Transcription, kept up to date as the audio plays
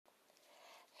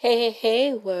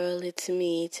Hey, world, it's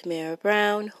me, Tamara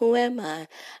Brown. Who am I?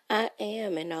 I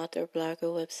am an author, blogger,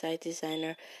 website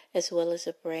designer, as well as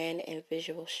a brand and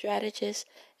visual strategist,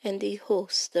 and the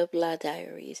host of La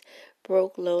Diaries,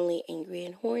 Broke, Lonely, Angry,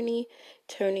 and Horny,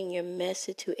 turning your mess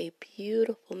into a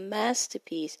beautiful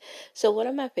masterpiece. So one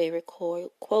of my favorite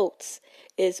quotes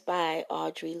is by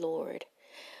Audre Lorde.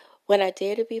 When I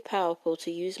dare to be powerful,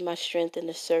 to use my strength in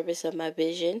the service of my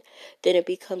vision, then it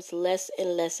becomes less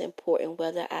and less important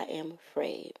whether I am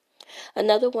afraid.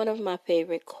 Another one of my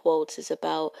favorite quotes is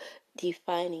about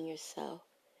defining yourself.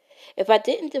 If I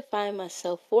didn't define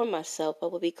myself for myself, I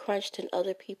would be crunched in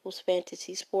other people's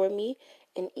fantasies for me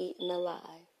and eaten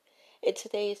alive. And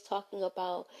today is talking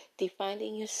about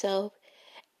defining yourself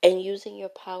and using your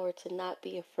power to not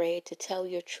be afraid to tell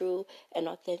your true and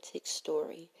authentic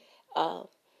story. Um,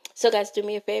 so, guys, do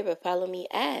me a favor. Follow me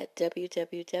at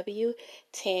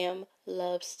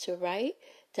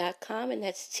www.tamlovestowrite.com, and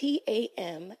that's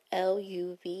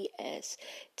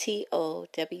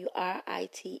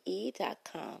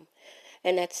TamLuvsTowrite.com,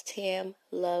 and that's Tam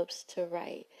Loves to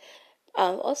Write.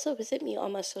 Also, visit me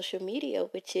on my social media,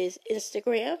 which is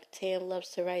Instagram, Tam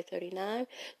Loves to Write 39,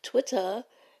 Twitter,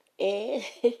 and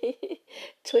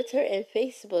Twitter and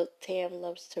Facebook, Tam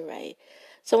Loves to Write.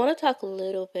 So I want to talk a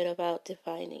little bit about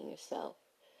defining yourself.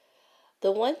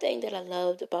 The one thing that I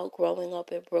loved about growing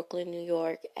up in Brooklyn, New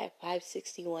York at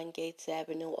 561 Gates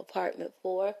Avenue, apartment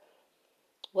 4,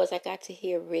 was I got to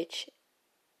hear rich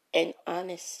and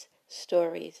honest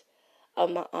stories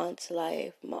of my aunt's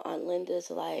life, my Aunt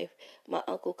Linda's life, my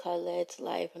Uncle Khaled's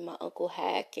life, and my Uncle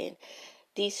Hack, and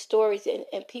these stories,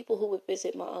 and people who would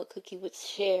visit my Aunt Cookie would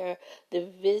share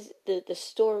the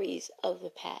stories of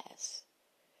the past.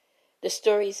 The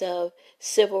stories of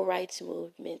civil rights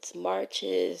movements,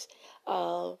 marches,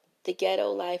 the ghetto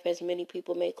life, as many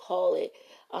people may call it,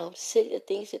 the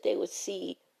things that they would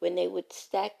see when they would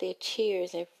stack their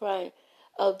chairs in front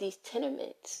of these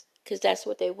tenements, because that's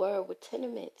what they were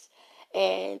tenements.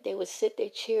 And they would sit their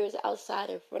chairs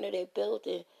outside in front of their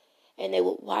building, and they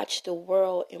would watch the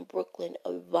world in Brooklyn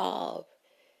evolve.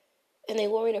 And they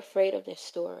weren't afraid of their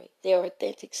story, their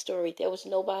authentic story. There was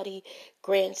nobody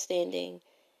grandstanding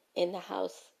in the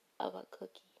house of a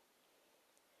Cookie.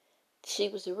 She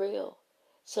was real.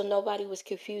 So nobody was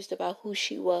confused about who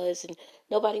she was, and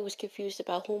nobody was confused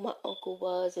about who my uncle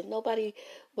was, and nobody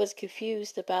was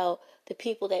confused about the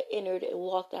people that entered and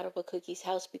walked out of a Cookie's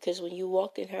house, because when you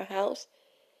walked in her house,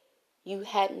 you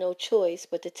had no choice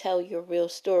but to tell your real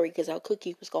story, because our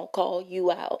Cookie was going to call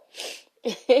you out.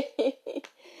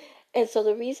 And so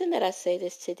the reason that I say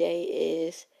this today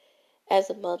is, as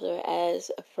a mother, as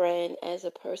a friend, as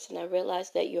a person, I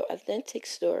realize that your authentic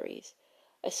stories,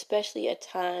 especially at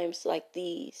times like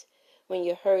these, when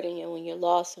you're hurting and when you're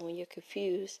lost and when you're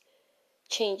confused,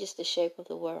 changes the shape of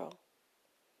the world.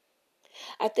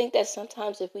 I think that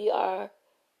sometimes if we are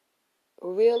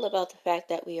real about the fact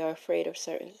that we are afraid of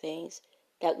certain things,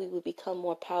 that we will become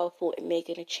more powerful in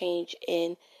making a change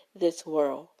in this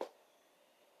world.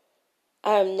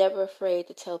 I am never afraid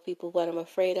to tell people what I'm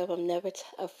afraid of. I'm never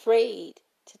afraid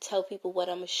to tell people what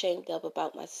I'm ashamed of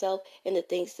about myself and the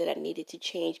things that I needed to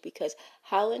change, because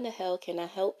how in the hell can I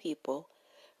help people,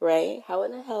 right? How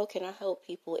in the hell can I help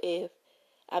people if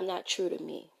I'm not true to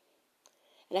me?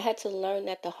 And I had to learn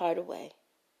that the hard way.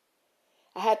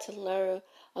 I had to learn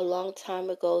a long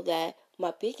time ago that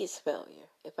my biggest failure,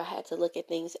 if I had to look at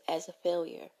things as a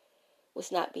failure,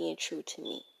 was not being true to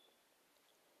me.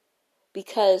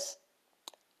 Because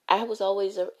I was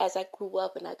always, as I grew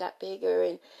up and I got bigger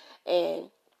and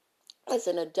as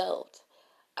an adult,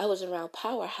 I was around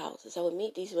powerhouses. I would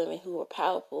meet these women who were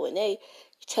powerful, and they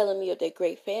telling me of their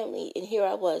great family. And here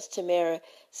I was, Tamara,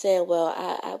 saying, well,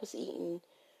 I was eating,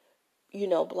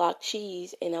 block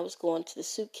cheese, and I was going to the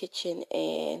soup kitchen,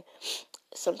 and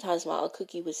sometimes my Aunt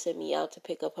Cookie would send me out to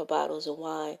pick up her bottles of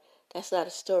wine. That's not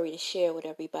a story to share with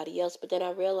everybody else. But then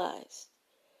I realized,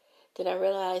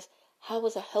 how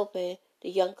was I helping the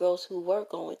young girls who were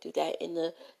going through that, and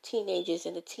the teenagers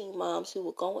and the teen moms who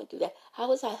were going through that? How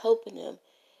was I helping them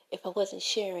if I wasn't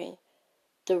sharing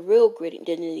the real gritty,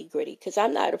 the nitty gritty? Because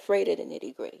I'm not afraid of the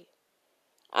nitty gritty.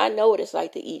 I know what it's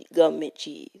like to eat government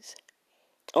cheese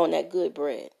on that good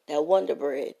bread, that Wonder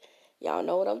Bread. Y'all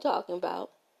know what I'm talking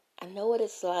about. I know what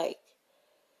it's like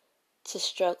to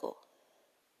struggle.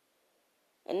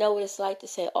 I know what it's like to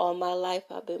say, all my life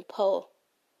I've been poor.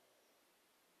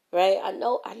 Right? I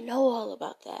know all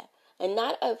about that. And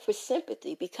not for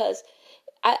sympathy, because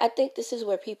I think this is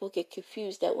where people get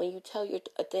confused, that when you tell your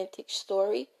authentic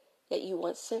story, that you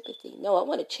want sympathy. No, I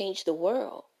want to change the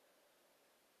world.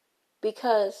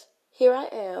 Because here I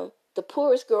am the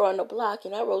poorest girl on the block,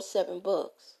 and I wrote 7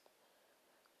 books.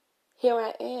 Here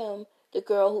I am, the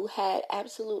girl who had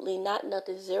absolutely not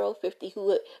nothing, 050, who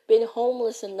had been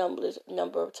homeless a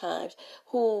number of times,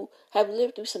 who have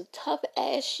lived through some tough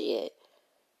ass shit,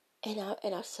 and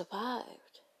I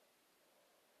survived.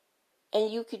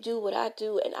 And you could do what I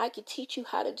do, and I could teach you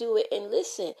how to do it. And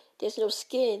listen, there's no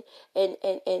skin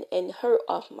and hurt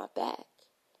off my back.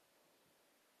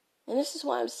 And this is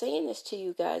why I'm saying this to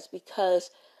you guys, because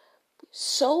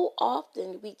so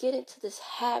often we get into this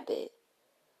habit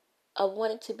of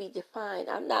wanting to be defined.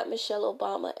 I'm not Michelle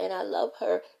Obama, and I love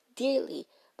her dearly,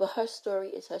 but her story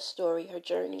is her story. Her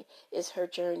journey is her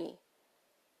journey.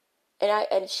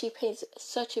 And she paints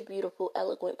such a beautiful,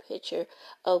 eloquent picture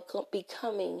of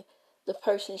becoming the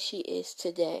person she is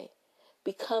today.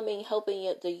 Helping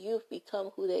the youth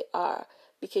become who they are,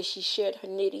 because she shared her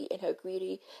nitty and her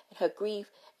gritty and her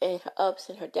grief and her ups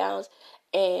and her downs,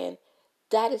 and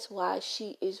that is why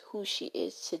she is who she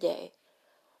is today.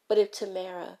 But if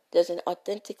Tamara doesn't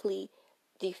authentically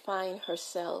define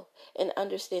herself and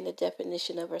understand the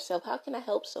definition of herself, how can I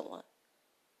help someone?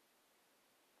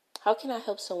 How can I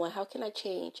help someone? How can I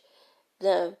change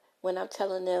them when I'm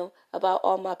telling them about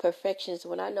all my perfections,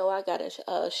 when I know I got a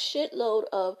shitload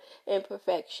of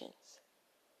imperfections?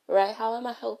 Right? How am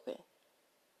I helping?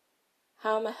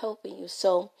 How am I helping you?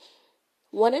 So,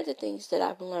 one of the things that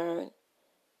I've learned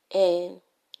in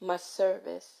my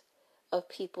service of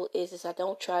people is I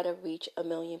don't try to reach 1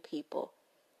 million people.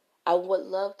 I would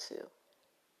love to.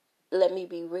 Let me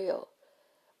be real.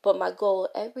 But my goal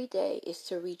every day is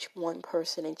to reach one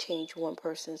person and change one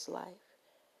person's life.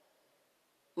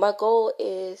 My goal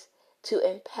is to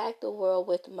impact the world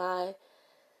with my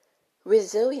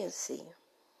resiliency,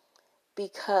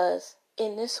 because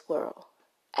in this world,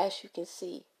 as you can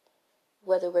see,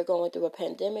 whether we're going through a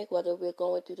pandemic, whether we're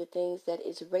going through the things that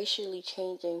is racially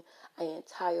changing our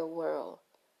entire world,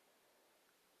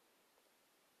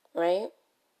 right?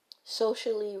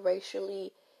 Socially,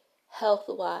 racially,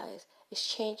 health-wise, it's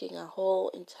changing our whole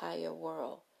entire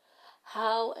world.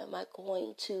 How am I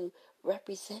going to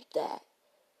represent that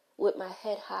with my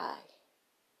head high?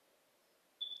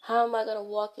 How am I going to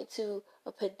walk into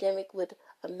a pandemic with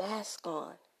a mask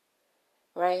on,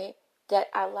 right? That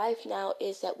our life now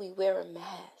is that we wear a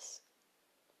mask.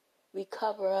 We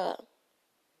cover up.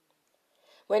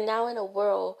 We're now in a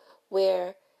world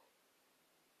where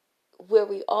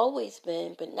we always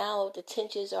been, but now the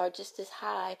tensions are just as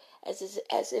high as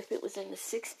if it was in the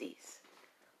 60s.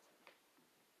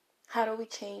 How do we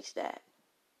change that?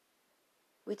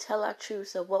 We tell our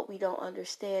truths of what we don't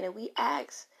understand, and we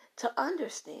ask to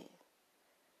understand,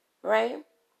 right?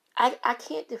 I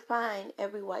can't define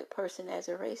every white person as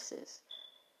a racist,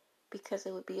 because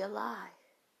it would be a lie.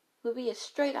 It would be a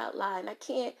straight out lie. And I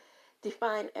can't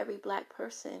define every black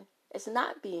person as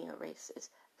not being a racist.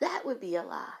 That would be a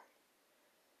lie.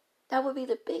 That would be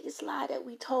the biggest lie that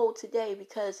we told today,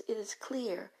 because it is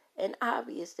clear and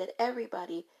obvious that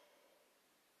everybody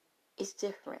is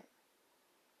different.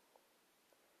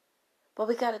 But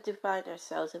we got to define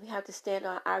ourselves, and we have to stand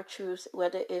on our truths,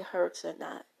 whether it hurts or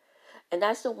not. And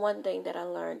that's the one thing that I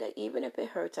learned, that even if it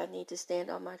hurts, I need to stand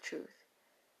on my truth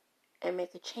and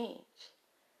make a change.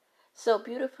 So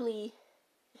beautifully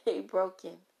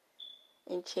broken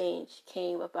and change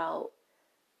came about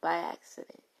by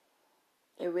accident.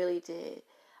 It really did.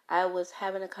 I was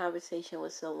having a conversation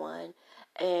with someone,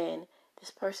 and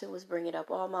this person was bringing up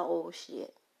all my old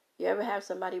shit. You ever have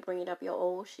somebody bringing up your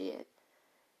old shit?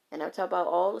 And I'm talking about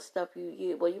all the stuff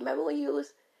you well, you remember when you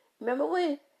was, remember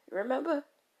when? Remember?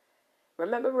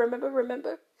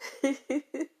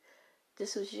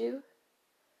 This was you?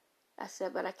 I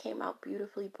said, but I came out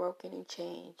beautifully broken and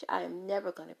changed. I am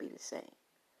never going to be the same.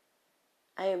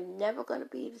 I am never going to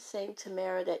be the same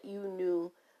Tamara that you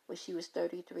knew when she was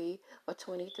 33 or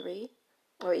 23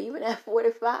 or even at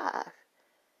 45.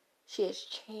 She has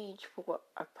changed for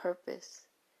a purpose,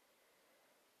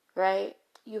 right?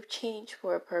 You've changed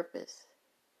for a purpose.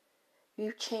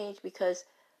 You've changed because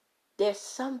there's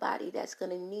somebody that's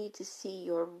going to need to see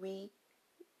your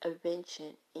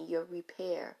reinvention and your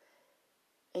repair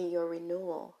and your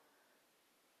renewal.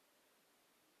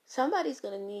 Somebody's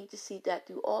going to need to see that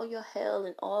through all your hell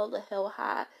and all the hell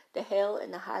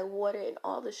and the high water and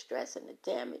all the stress and the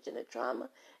damage and the trauma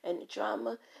and the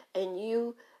drama and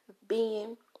you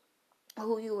being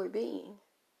who you were being,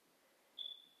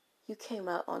 you came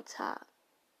out on top.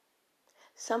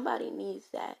 Somebody needs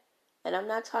that. And I'm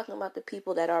not talking about the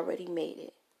people that already made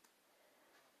it.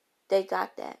 They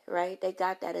got that, right? They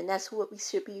got that. And that's what we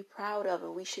should be proud of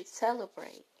and we should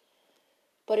celebrate.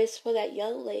 But it's for that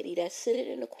young lady that's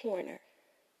sitting in the corner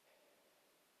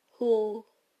who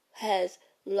has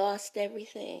lost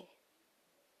everything,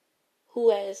 who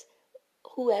has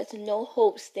no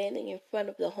hope, standing in front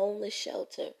of the homeless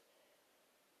shelter,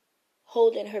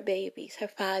 holding her babies, her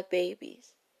 5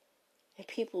 babies, and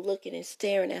people looking and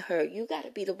staring at her. You got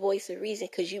to be the voice of reason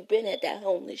because you've been at that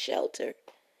homeless shelter.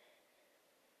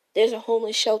 There's a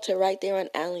homeless shelter right there on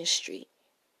Allen Street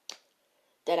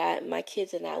that my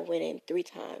kids and I went in 3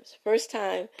 times. First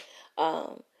time,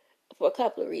 for a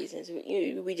couple of reasons.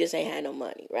 We just ain't had no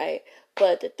money, right?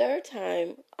 But the third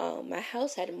time, my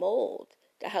house had mold.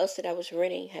 The house that I was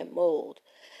renting had mold.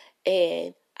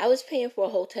 And I was paying for a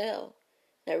hotel.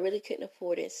 I really couldn't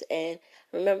afford it. And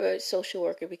I remember a social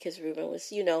worker, because Ruben was,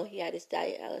 he had his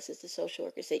dialysis. The social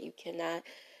worker said, you cannot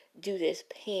do this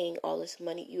paying all this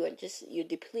money. You're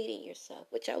depleting yourself,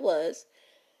 which I was.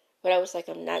 But I was like,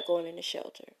 I'm not going in a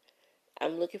shelter.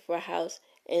 I'm looking for a house.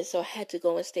 And so I had to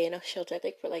go and stay in a shelter, I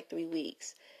think, for like 3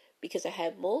 weeks. Because I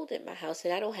had mold in my house.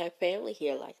 And I don't have family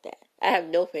here like that. I have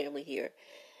no family here.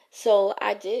 So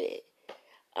I did it.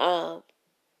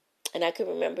 And I could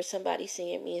remember somebody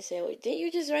seeing me and saying, well, didn't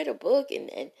you just write a book?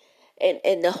 And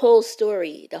the whole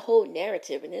story, the whole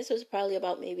narrative. And this was probably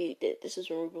about this was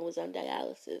when Ruben was on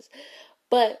dialysis.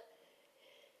 But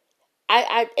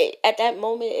I at that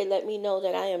moment, it let me know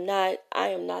that I am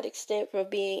not exempt from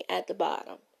being at the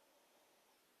bottom.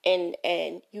 And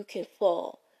you can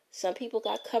fall. Some people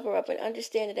got cover up, and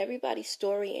understand that everybody's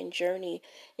story and journey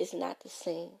is not the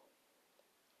same.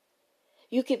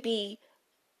 You could be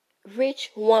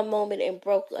rich one moment and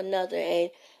broke another. And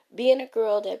being a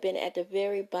girl that been at the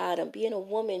very bottom, being a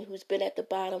woman who's been at the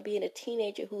bottom, being a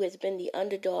teenager who has been the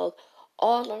underdog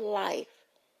all her life.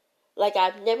 Like,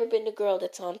 I've never been the girl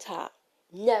that's on top.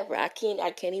 Never. I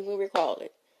can't even recall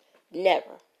it.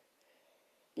 Never.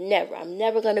 I'm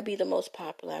never going to be the most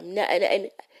popular. I'm not, and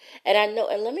I know,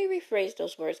 and let me rephrase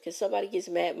those words, because somebody gets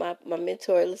mad. My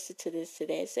mentor listened to this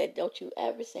today and said, don't you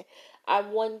ever say, I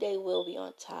one day will be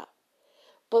on top.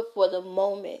 But for the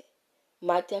moment,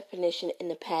 my definition in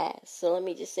the past. So let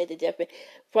me just say the definition.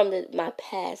 From my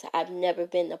past, I've never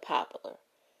been the popular.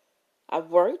 I've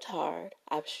worked hard.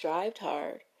 I've strived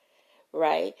hard.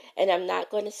 Right? And I'm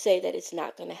not going to say that it's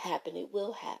not going to happen. It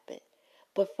will happen.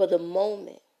 But for the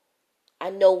moment, I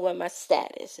know where my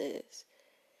status is.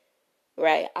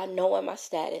 Right? I know where my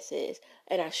status is.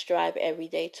 And I strive every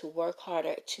day to work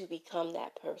harder to become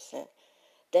that person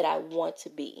that I want to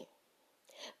be.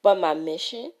 But my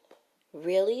mission,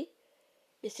 really,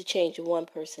 is to change one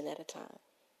person at a time.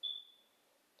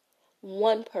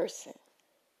 One person.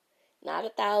 Not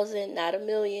 1,000, not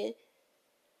 1,000,000,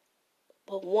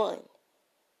 but one.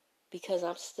 Because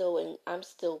I'm still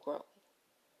growing.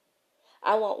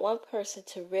 I want one person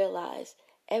to realize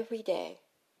every day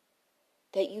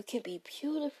that you can be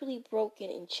beautifully broken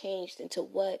and changed into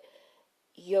what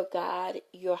your God,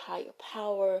 your higher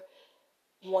power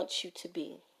wants you to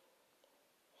be.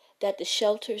 That the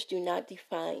shelters do not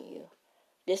define you.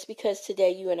 Just because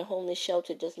today you're in a homeless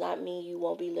shelter does not mean you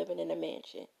won't be living in a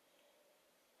mansion.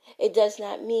 It does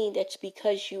not mean that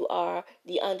because you are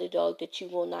the underdog that you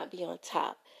will not be on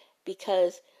top.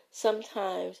 Because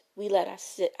sometimes we let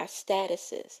our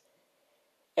statuses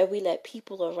and we let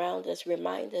people around us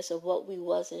remind us of what we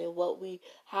wasn't and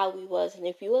how we was. And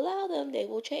if you allow them, they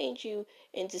will change you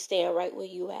into staying right where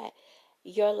you at.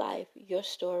 Your life, your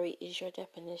story is your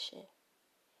definition.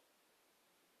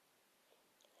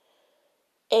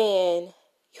 And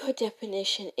your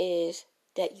definition is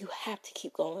that you have to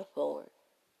keep going forward.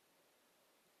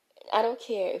 I don't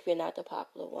care if you're not the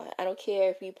popular one. I don't care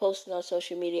if you're posting on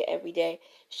social media every day,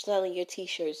 selling your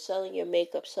t-shirts, selling your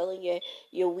makeup, selling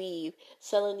your weave,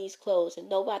 selling these clothes, and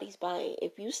nobody's buying.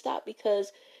 If you stop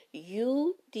because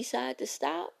you decide to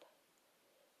stop,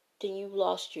 then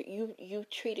you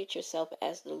treated yourself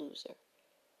as the loser.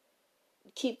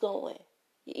 Keep going.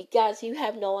 Guys, you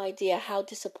have no idea how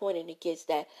disappointing it gets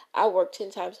that I work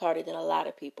 10 times harder than a lot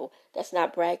of people. That's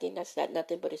not bragging. That's not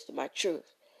nothing, but it's my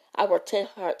truth. I work 10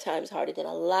 times harder than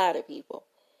a lot of people.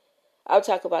 I'll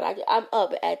talk about I'm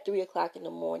up at 3 o'clock in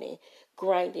the morning,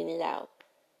 grinding it out,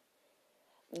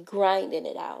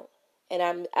 and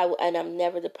I'm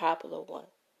never the popular one.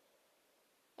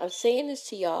 I'm saying this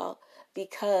to y'all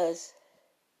because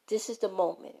this is the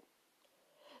moment.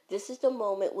 This is the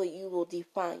moment where you will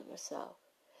define yourself.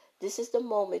 This is the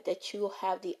moment that you will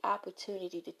have the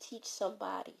opportunity to teach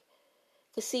somebody.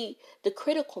 To see the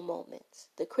critical moments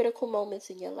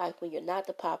in your life when you're not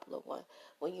the popular one,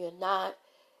 when you're not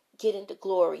getting the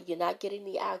glory, you're not getting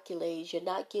the accolades, you're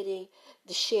not getting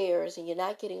the shares, and you're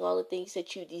not getting all the things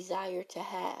that you desire to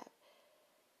have.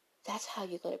 That's how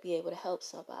you're going to be able to help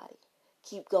somebody.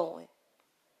 Keep going.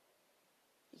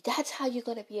 That's how you're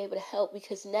going to be able to help,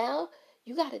 because now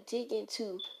you got to dig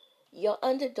into your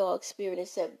underdog spirit and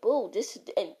say, boo, this,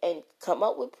 and come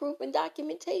up with proof and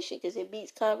documentation, because it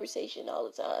beats conversation all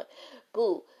the time.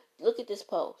 Boo, look at this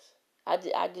post. I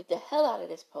did the hell out of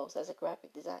this post as a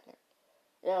graphic designer.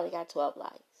 And I only got 12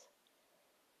 likes.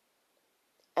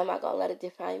 Am I going to let it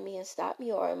define me and stop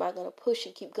me, or am I going to push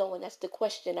and keep going? That's the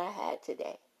question I had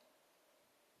today.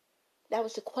 That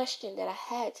was the question that I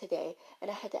had today. And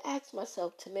I had to ask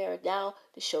myself to narrow down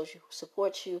to show you who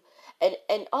supports you,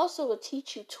 and also to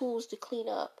teach you tools to clean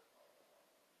up.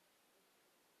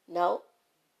 No,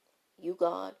 you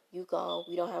gone.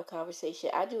 We don't have a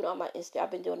conversation. I do it on my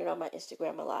I've been doing it on my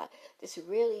Instagram a lot. This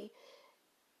really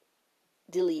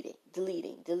deleting,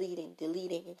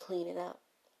 and cleaning up.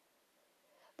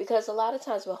 Because a lot of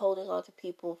times we're holding on to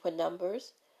people for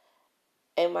numbers.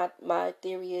 And my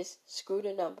theory is, screw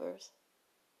the numbers.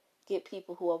 Get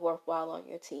people who are worthwhile on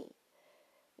your team.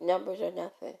 Numbers are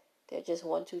nothing. They're just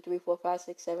 1, 2, 3, 4, 5,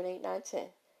 6, 7, 8, 9, 10.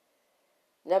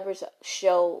 Numbers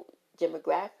show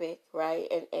demographic,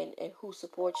 right? And who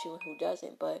supports you and who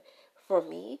doesn't. But for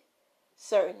me,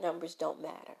 certain numbers don't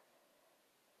matter.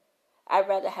 I'd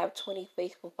rather have 20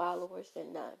 faithful followers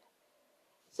than none.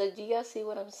 So do y'all see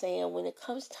what I'm saying? When it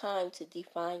comes time to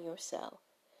define yourself,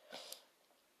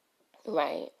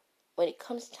 right? When it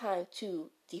comes time to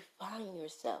define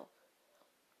yourself,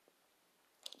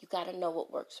 you got to know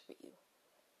what works for you.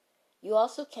 You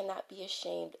also cannot be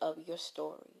ashamed of your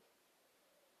story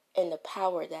and the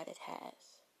power that it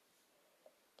has.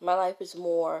 My life is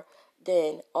more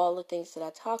than all the things that I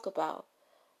talk about,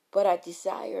 but I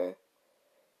desire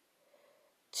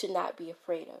to not be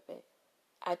afraid of it.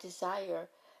 I desire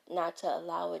not to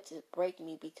allow it to break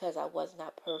me because I was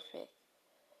not perfect.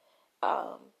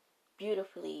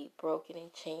 Beautifully broken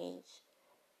and changed.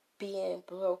 Being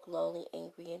broke, lonely,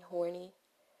 angry, and horny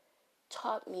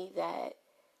taught me that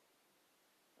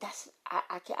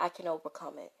I can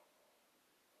overcome it.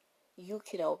 You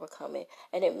can overcome it.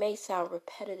 And it may sound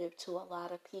repetitive to a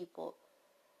lot of people,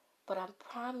 but I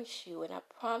promise you, and I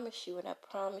promise you, and I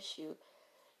promise you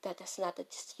that that's not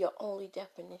just your only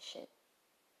definition.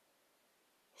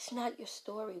 It's not your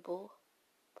story, boo.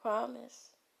 Promise.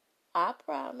 I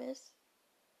promise.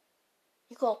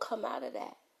 You're going to come out of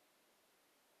that.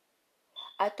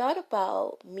 I thought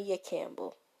about Mia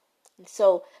Campbell. And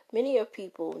so many of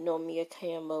people know Mia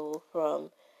Campbell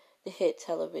from the hit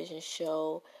television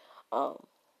show Out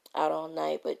All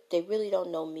Night, but they really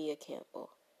don't know Mia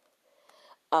Campbell.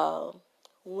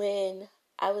 When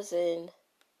I was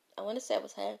I want to say I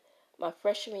was in my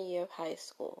freshman year of high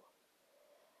school,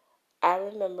 I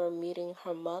remember meeting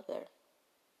her mother.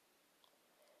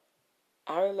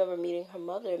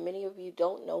 And many of you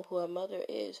don't know who her mother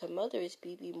is. Her mother is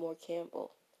B.B. Moore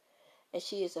Campbell. And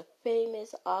she is a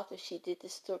famous author. She did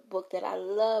this book that I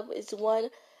love. It's one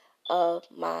of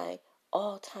my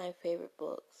all-time favorite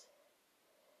books.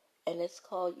 And it's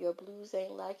called Your Blues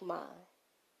Ain't Like Mine.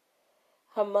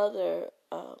 Her mother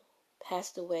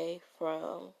passed away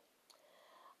from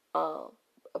a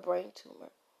brain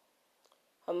tumor.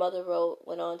 Her mother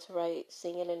went on to write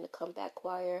Singing in the Comeback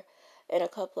Choir and a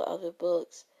couple of other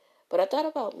books. But I thought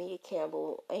about Mia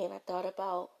Campbell, and I thought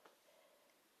about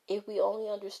if we only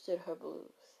understood her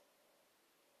blues.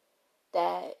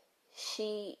 That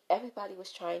everybody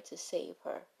was trying to save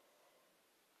her.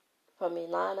 From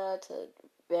Ilana to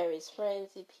various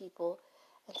friends and people.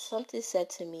 And something said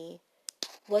to me,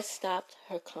 what stopped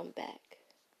her comeback?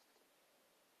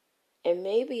 And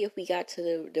maybe if we got to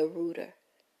the rooter,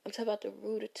 I'm talking about the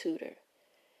rooter-tooter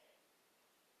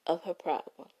of her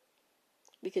problem.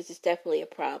 Because it's definitely a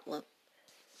problem.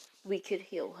 We could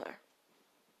heal her.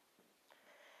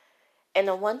 And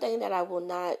the one thing that I will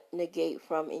not negate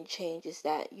from and change is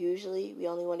that usually we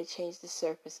only want to change the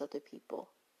surface of the people.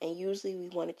 And usually we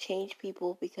want to change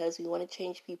people because we want to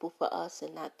change people for us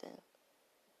and not them.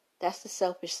 That's the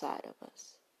selfish side of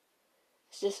us.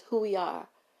 It's just who we are.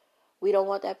 We don't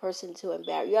want that person to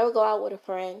embarrass. You ever go out with a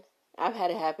friend? I've had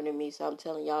it happen to me, so I'm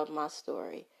telling y'all my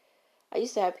story. I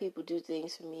used to have people do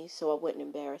things for me so I wouldn't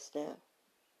embarrass them.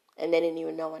 And they didn't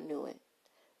even know I knew it.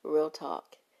 Real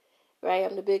talk. Right?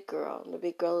 I'm the big girl. I'm the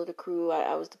big girl of the crew.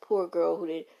 I was the poor girl who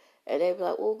did. And they'd be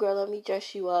like, oh, girl, let me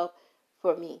dress you up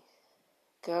for me.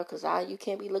 Girl, because you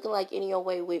can't be looking like any old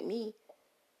way with me.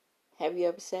 Have you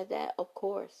ever said that? Of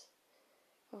course.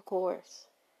 Of course.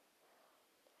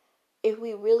 If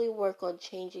we really work on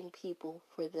changing people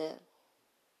for them,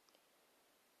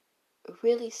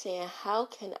 really saying, how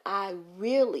can I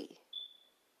really,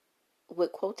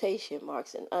 with quotation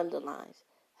marks and underlines,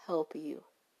 help you?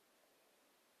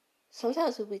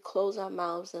 Sometimes if we close our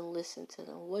mouths and listen to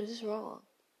them, what is wrong?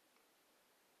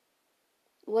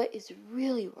 What is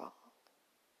really wrong?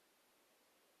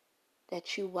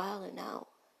 That you wilding out.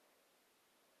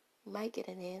 You might get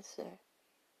an answer.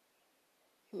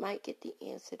 You might get the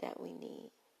answer that we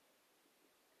need.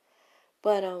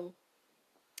 But I'm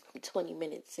 20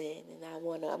 minutes in, and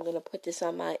I'm gonna put this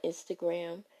on my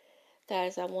Instagram.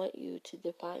 Guys, I want you to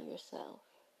define yourself.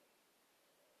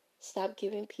 Stop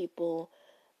giving people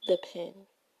the pen.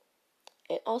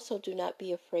 And also do not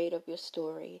be afraid of your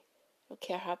story. I don't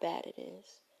care how bad it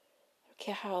is. I don't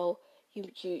care how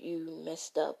you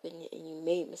messed up and you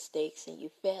made mistakes and you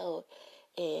failed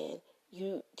and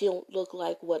you don't look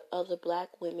like what other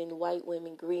black women, white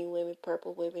women, green women,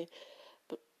 purple women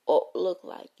look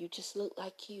like. You just look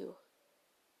like you.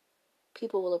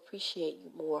 People will appreciate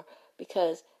you more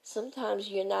because sometimes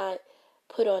you're not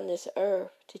put on this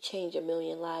earth to change a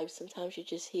million lives. Sometimes you're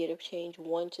just here to change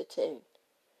 1 to 10,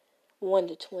 1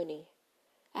 to 20.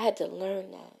 I had to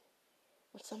learn that.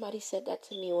 When somebody said that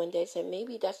to me one day, I said,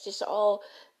 maybe that's just all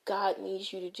God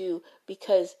needs you to do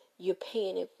because you're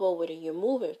paying it forward and you're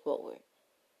moving forward.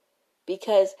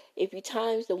 Because if you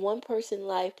times the one person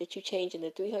life that you change in the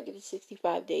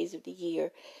 365 days of the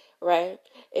year, right?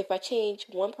 If I change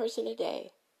one person a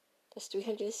day, that's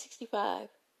 365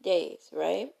 days,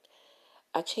 right?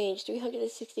 I change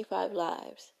 365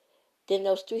 lives. Then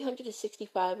those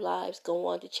 365 lives go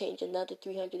on to change another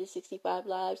 365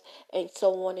 lives, and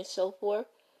so on and so forth.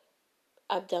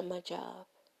 I've done my job.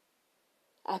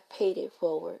 I've paid it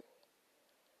forward.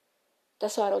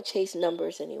 That's why I don't chase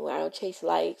numbers anymore. I don't chase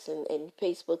likes and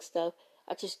Facebook stuff.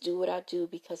 I just do what I do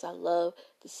because I love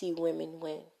to see women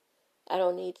win. I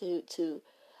don't need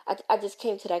I just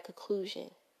came to that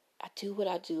conclusion. I do what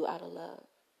I do out of love.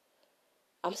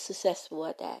 I'm successful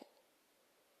at that.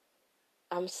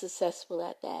 I'm successful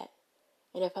at that.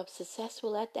 And if I'm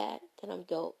successful at that, then I'm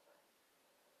dope.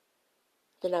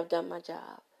 Then I've done my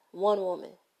job. One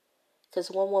woman. Because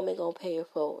one woman gonna pay it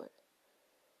forward.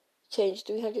 Change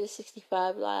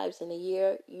 365 lives in a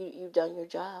year, you've done your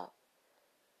job.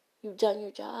 You've done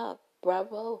your job.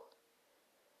 Bravo.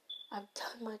 I've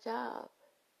done my job.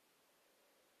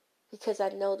 Because I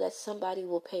know that somebody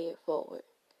will pay it forward.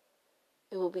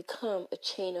 It will become a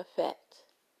chain effect.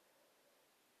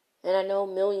 And I know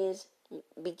millions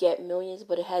beget millions,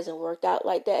 but it hasn't worked out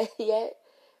like that yet,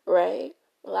 right?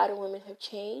 A lot of women have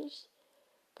changed,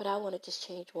 but I want to just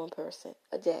change one person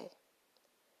a day.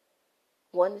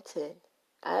 1 to 10.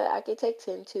 I could take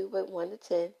 10 too, but 1 to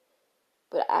 10.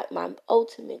 But my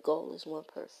ultimate goal is one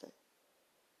person.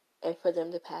 And for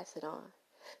them to pass it on.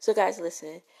 So guys,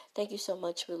 listen. Thank you so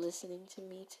much for listening to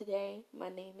me today. My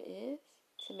name is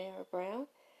Tamara Brown.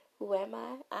 Who am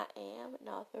I? I am an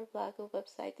author, blogger,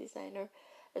 website designer,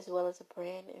 as well as a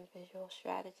brand and visual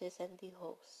strategist and the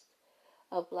host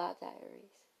of Blog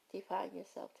Diaries. Define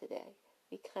yourself today.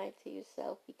 Be kind to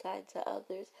yourself. Be kind to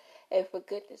others. And for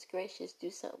goodness gracious, do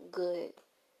something good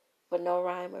for no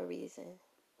rhyme or reason.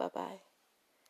 Bye-bye.